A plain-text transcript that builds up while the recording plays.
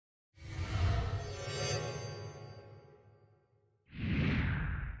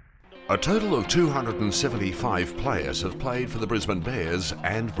A total of 275 players have played for the Brisbane Bears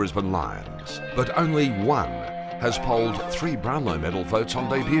and Brisbane Lions, but only one has polled 3 Brownlow medal votes on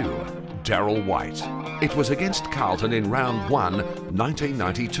debut, Darryl White. It was against Carlton in round 1,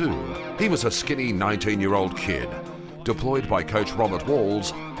 1992. He was a skinny 19-year-old kid, deployed by coach Robert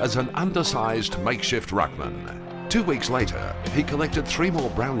Walls as an undersized makeshift ruckman. 2 weeks later, he collected 3 more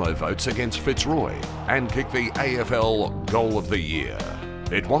Brownlow votes against Fitzroy and kicked the AFL Goal of the Year.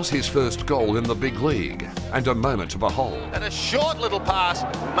 It was his first goal in the big league and a moment to behold. And a short little pass,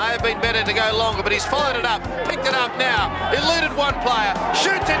 may have been better to go longer, but he's followed it up, picked it up now, eluded one player,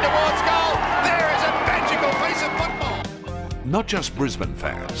 shoots in towards goal. There is a magical piece of football. Not just Brisbane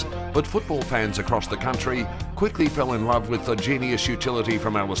fans, but football fans across the country quickly fell in love with the genius utility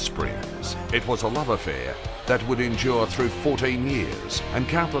from Alice Springs. It was a love affair that would endure through 14 years and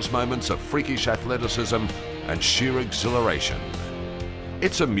countless moments of freakish athleticism and sheer exhilaration.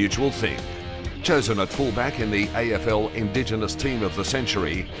 It's a mutual thing. Chosen at fullback in the AFL Indigenous Team of the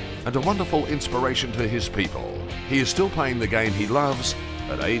Century and a wonderful inspiration to his people, he is still playing the game he loves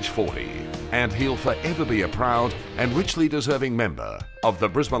at age 40, and he'll forever be a proud and richly deserving member of the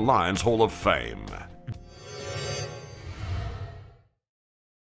Brisbane Lions Hall of Fame.